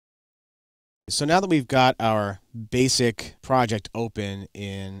So now that we've got our basic project open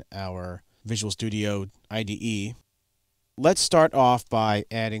in our Visual Studio IDE, let's start off by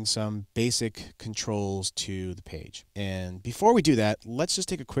adding some basic controls to the page. And before we do that, let's just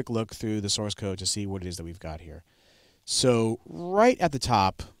take a quick look through the source code to see what it is that we've got here. So right at the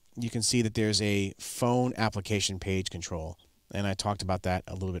top, you can see that there's a phone application page control, and I talked about that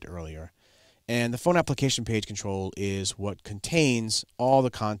a little bit earlier. And the phone application page control is what contains all the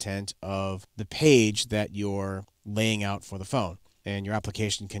content of the page that you're laying out for the phone. And your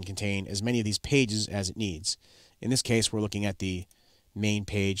application can contain as many of these pages as it needs. In this case, we're looking at the main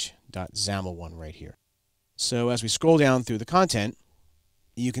page.xaml one right here. So as we scroll down through the content,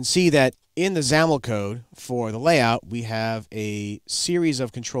 you can see that in the XAML code for the layout, we have a series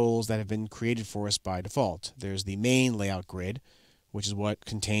of controls that have been created for us by default. There's the main layout grid, which is what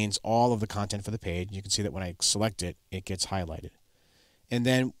contains all of the content for the page. You can see that when I select it, it gets highlighted. And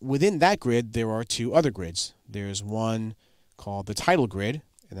then within that grid, there are two other grids. There's one called the title grid,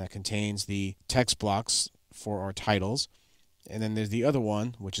 and that contains the text blocks for our titles. And then there's the other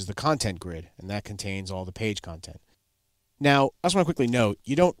one, which is the content grid, and that contains all the page content. Now, I just want to quickly note,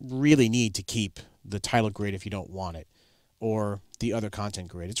 you don't really need to keep the title grid if you don't want it, or the other content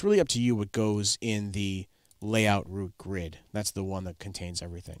grid. It's really up to you what goes in the layout root grid. That's the one that contains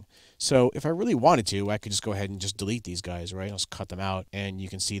everything. So if I really wanted to, I could just go ahead and just delete these guys, right? I'll just cut them out, and you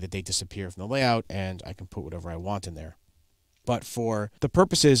can see that they disappear from the layout, and I can put whatever I want in there. But for the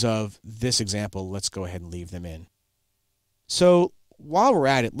purposes of this example, let's go ahead and leave them in. So while we're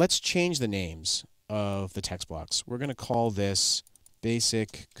at it, let's change the names of the text blocks. We're going to call this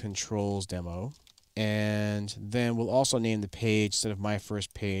Basic Controls Demo, and then we'll also name the page, instead of My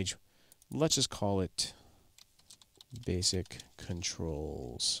First Page, let's just call it Basic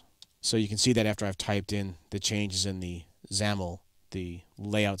Controls. So you can see that after I've typed in the changes in the XAML, the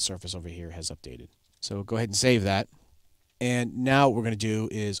layout surface over here has updated. So go ahead and save that. And now what we're going to do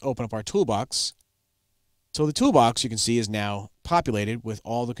is open up our toolbox. So the toolbox, you can see, is now populated with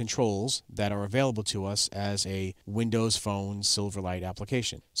all the controls that are available to us as a Windows Phone Silverlight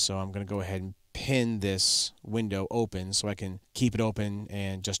application. So I'm going to go ahead and pin this window open so I can keep it open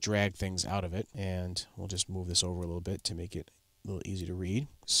and just drag things out of it. And we'll just move this over a little bit to make it a little easy to read.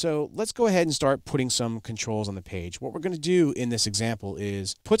 So let's go ahead and start putting some controls on the page. What we're going to do in this example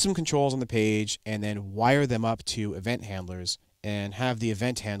is put some controls on the page and then wire them up to event handlers and have the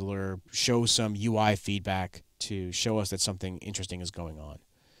event handler show some UI feedback to show us that something interesting is going on.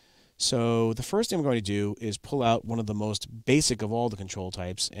 So the first thing we're going to do is pull out one of the most basic of all the control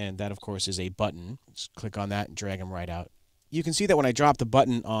types, and that of course is a button. Just click on that and drag them right out. You can see that when I drop the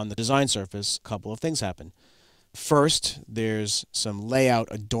button on the design surface, a couple of things happen. First, there's some layout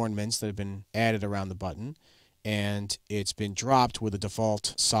adornments that have been added around the button, and it's been dropped with a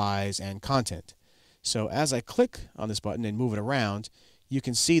default size and content. So as I click on this button and move it around, you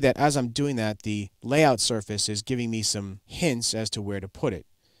can see that as I'm doing that, the layout surface is giving me some hints as to where to put it.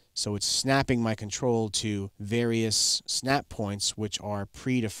 So it's snapping my control to various snap points which are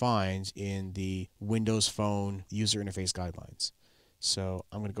predefined in the Windows Phone user interface guidelines. So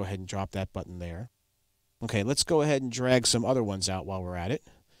I'm going to go ahead and drop that button there. Okay, let's go ahead and drag some other ones out while we're at it.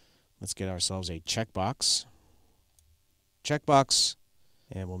 Let's get ourselves a checkbox. Checkbox,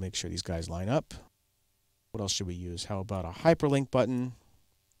 and we'll make sure these guys line up. What else should we use? How about a hyperlink button?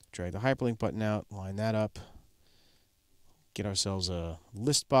 Drag the hyperlink button out, line that up. Get ourselves a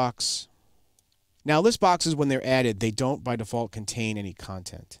list box. Now, list boxes, when they're added, they don't by default contain any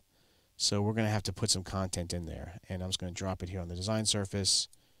content. So we're going to have to put some content in there. And I'm just going to drop it here on the design surface,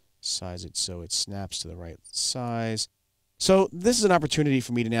 size it so it snaps to the right size. So this is an opportunity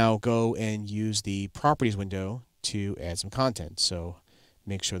for me to now go and use the properties window to add some content. So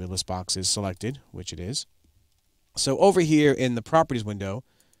make sure the list box is selected, which it is. So over here in the properties window,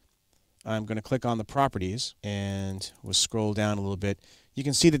 I'm going to click on the properties and we'll scroll down a little bit. You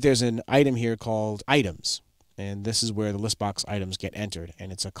can see that there's an item here called items, and this is where the list box items get entered,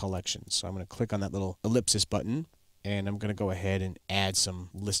 and it's a collection. So I'm going to click on that little ellipsis button, and I'm going to go ahead and add some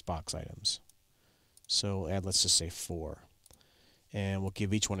list box items. So we'll add, let's just say 4, and we'll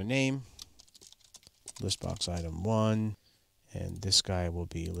give each one a name. List box item 1, and this guy will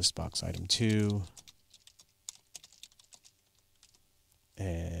be list box item 2.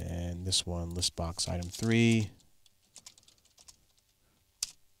 And this one, list box item 3.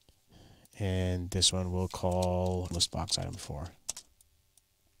 And this one we'll call list box item 4.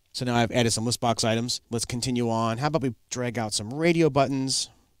 So now I've added some list box items. Let's continue on. How about we drag out some radio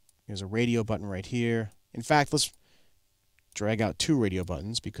buttons? Here's a radio button right here. In fact, let's drag out 2 radio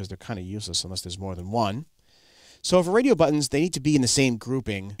buttons because they're kind of useless unless there's more than one. So for radio buttons, they need to be in the same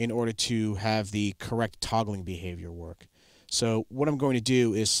grouping in order to have the correct toggling behavior work. So what I'm going to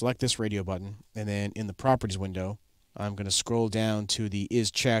do is select this radio button, and then in the Properties window, I'm going to scroll down to the Is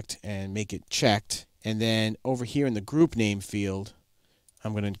Checked and make it checked. And then over here in the Group Name field,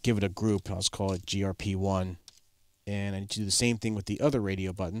 I'm going to give it a group. I'll just call it GRP1. And I need to do the same thing with the other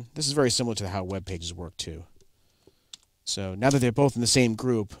radio button. This is very similar to how web pages work too. So now that they're both in the same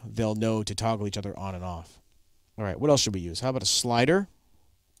group, they'll know to toggle each other on and off. All right, what else should we use? How about a slider?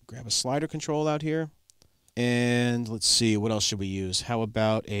 Grab a slider control out here. And let's see, what else should we use? How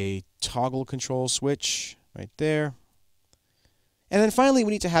about a toggle control switch right there? And then finally,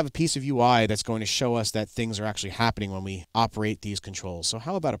 we need to have a piece of UI that's going to show us that things are actually happening when we operate these controls. So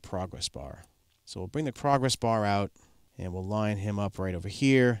how about a progress bar? So we'll bring the progress bar out, and we'll line him up right over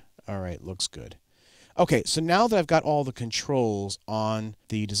here. All right, looks good. Okay, so now that I've got all the controls on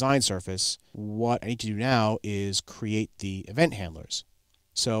the design surface, what I need to do now is create the event handlers.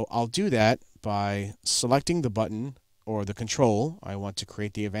 So I'll do that by selecting the button or the control I want to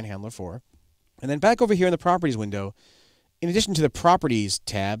create the event handler for. And then back over here in the Properties window, in addition to the Properties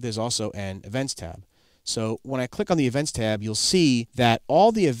tab, there's also an Events tab. So when I click on the Events tab, you'll see that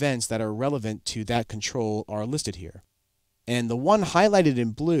all the events that are relevant to that control are listed here. And the one highlighted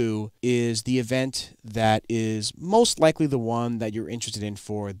in blue is the event that is most likely the one that you're interested in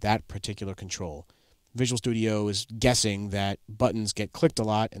for that particular control. Visual Studio is guessing that buttons get clicked a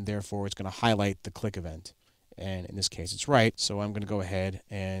lot, and therefore it's going to highlight the click event. And in this case, it's right. So I'm going to go ahead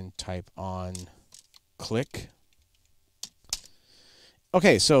and type on click.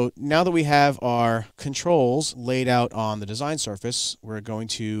 Okay, so now that we have our controls laid out on the design surface, we're going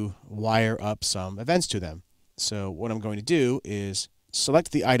to wire up some events to them. So what I'm going to do is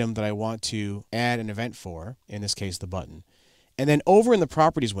select the item that I want to add an event for, in this case the button. And then over in the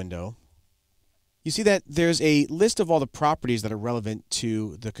Properties window, you see that there's a list of all the properties that are relevant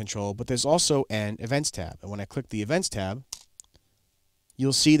to the control, but there's also an Events tab. And when I click the Events tab,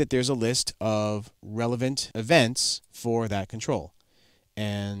 you'll see that there's a list of relevant events for that control.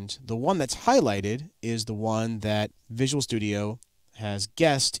 And the one that's highlighted is the one that Visual Studio has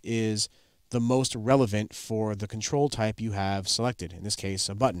guessed is the most relevant for the control type you have selected, in this case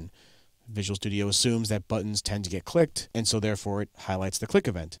a button. Visual Studio assumes that buttons tend to get clicked, and so therefore it highlights the click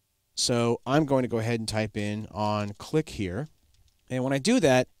event. So I'm going to go ahead and type in on click here. And when I do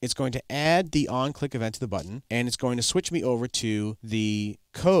that, it's going to add the on click event to the button, and it's going to switch me over to the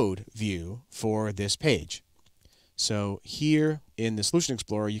code view for this page. So here in the Solution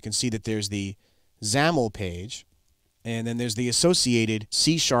Explorer, you can see that there's the XAML page, and then there's the associated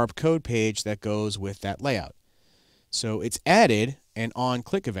C# code page that goes with that layout. So it's added an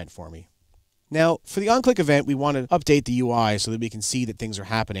on-click event for me. Now, for the on-click event, we want to update the UI so that we can see that things are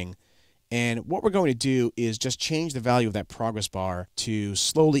happening. And what we're going to do is just change the value of that progress bar to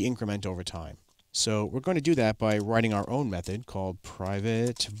slowly increment over time. So we're going to do that by writing our own method called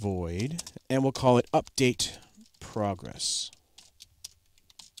private void, and we'll call it update progress.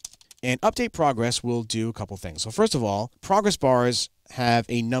 And update progress will do a couple things. So first of all, progress bars have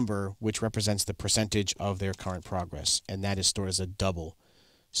a number which represents the percentage of their current progress, and that is stored as a double.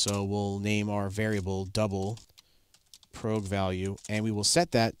 So we'll name our variable double prog value, and we will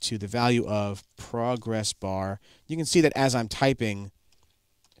set that to the value of progress bar. You can see that as I'm typing,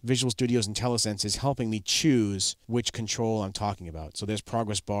 Visual Studio's IntelliSense is helping me choose which control I'm talking about. So there's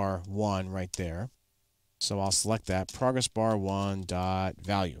progress bar 1 right there. So I'll select that, progress bar 1 dot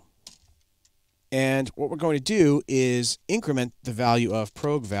value. And what we're going to do is increment the value of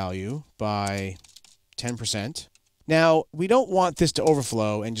prog value by 10%. Now, we don't want this to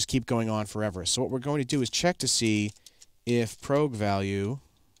overflow and just keep going on forever. So what we're going to do is check to see if prog value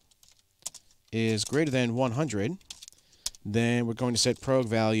is greater than 100. Then we're going to set prog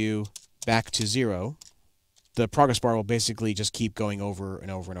value back to 0. The progress bar will basically just keep going over and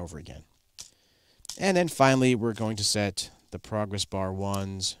over and over again. And then finally, we're going to set the progress bar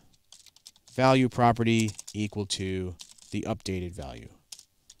 1's value property equal to the updated value.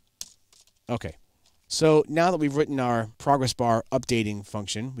 Okay, so now that we've written our progress bar updating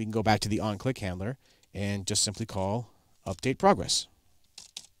function, we can go back to the onClick handler and just simply call update progress.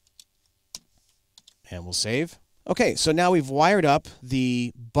 And we'll save. Okay, so now we've wired up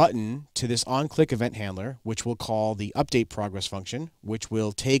the button to this onClick event handler, which we'll call the update progress function, which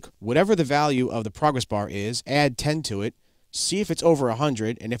will take whatever the value of the progress bar is, add 10 to it, see if it's over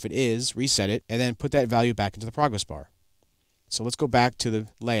 100, and if it is, reset it, and then put that value back into the progress bar. So let's go back to the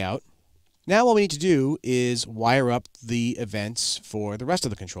layout. Now what we need to do is wire up the events for the rest of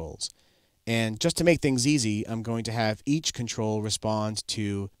the controls. And just to make things easy, I'm going to have each control respond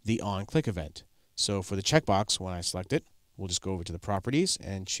to the onClick event. So for the checkbox, when I select it, we'll just go over to the properties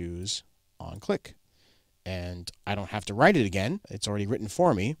and choose on click. And I don't have to write it again. It's already written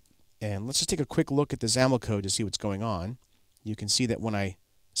for me. And let's just take a quick look at the XAML code to see what's going on. You can see that when I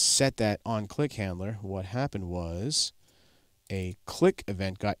set that on click handler, what happened was a click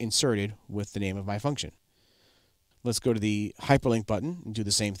event got inserted with the name of my function. Let's go to the hyperlink button and do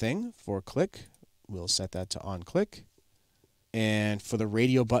the same thing for click. We'll set that to on click. And for the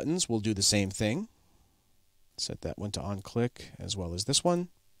radio buttons, we'll do the same thing. Set that one to on click as well as this one.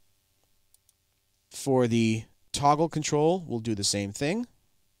 For the toggle control, we'll do the same thing.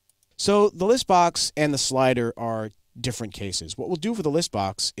 So the list box and the slider are different cases. What we'll do for the list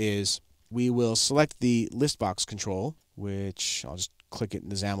box is we will select the list box control, which I'll just click it in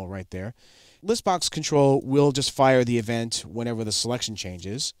the XAML right there. List box control will just fire the event whenever the selection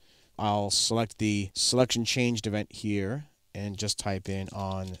changes. I'll select the selection changed event here and just type in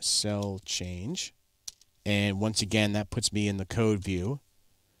on cell change. And once again, that puts me in the code view.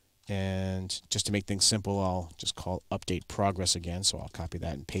 And just to make things simple, I'll just call update progress again. So I'll copy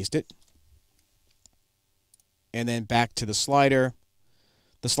that and paste it. And then back to the slider.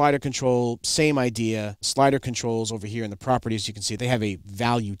 The slider control, same idea. Slider controls over here in the properties, you can see they have a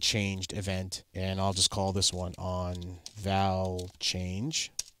value changed event. And I'll just call this one on val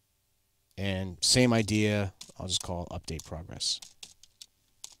change. And same idea, I'll just call update progress.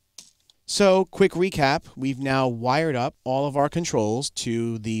 So, quick recap, we've now wired up all of our controls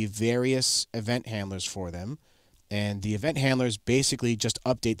to the various event handlers for them, and the event handlers basically just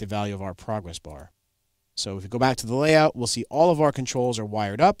update the value of our progress bar. So if we go back to the layout, we'll see all of our controls are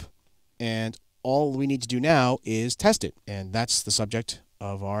wired up, and all we need to do now is test it, and that's the subject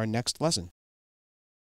of our next lesson.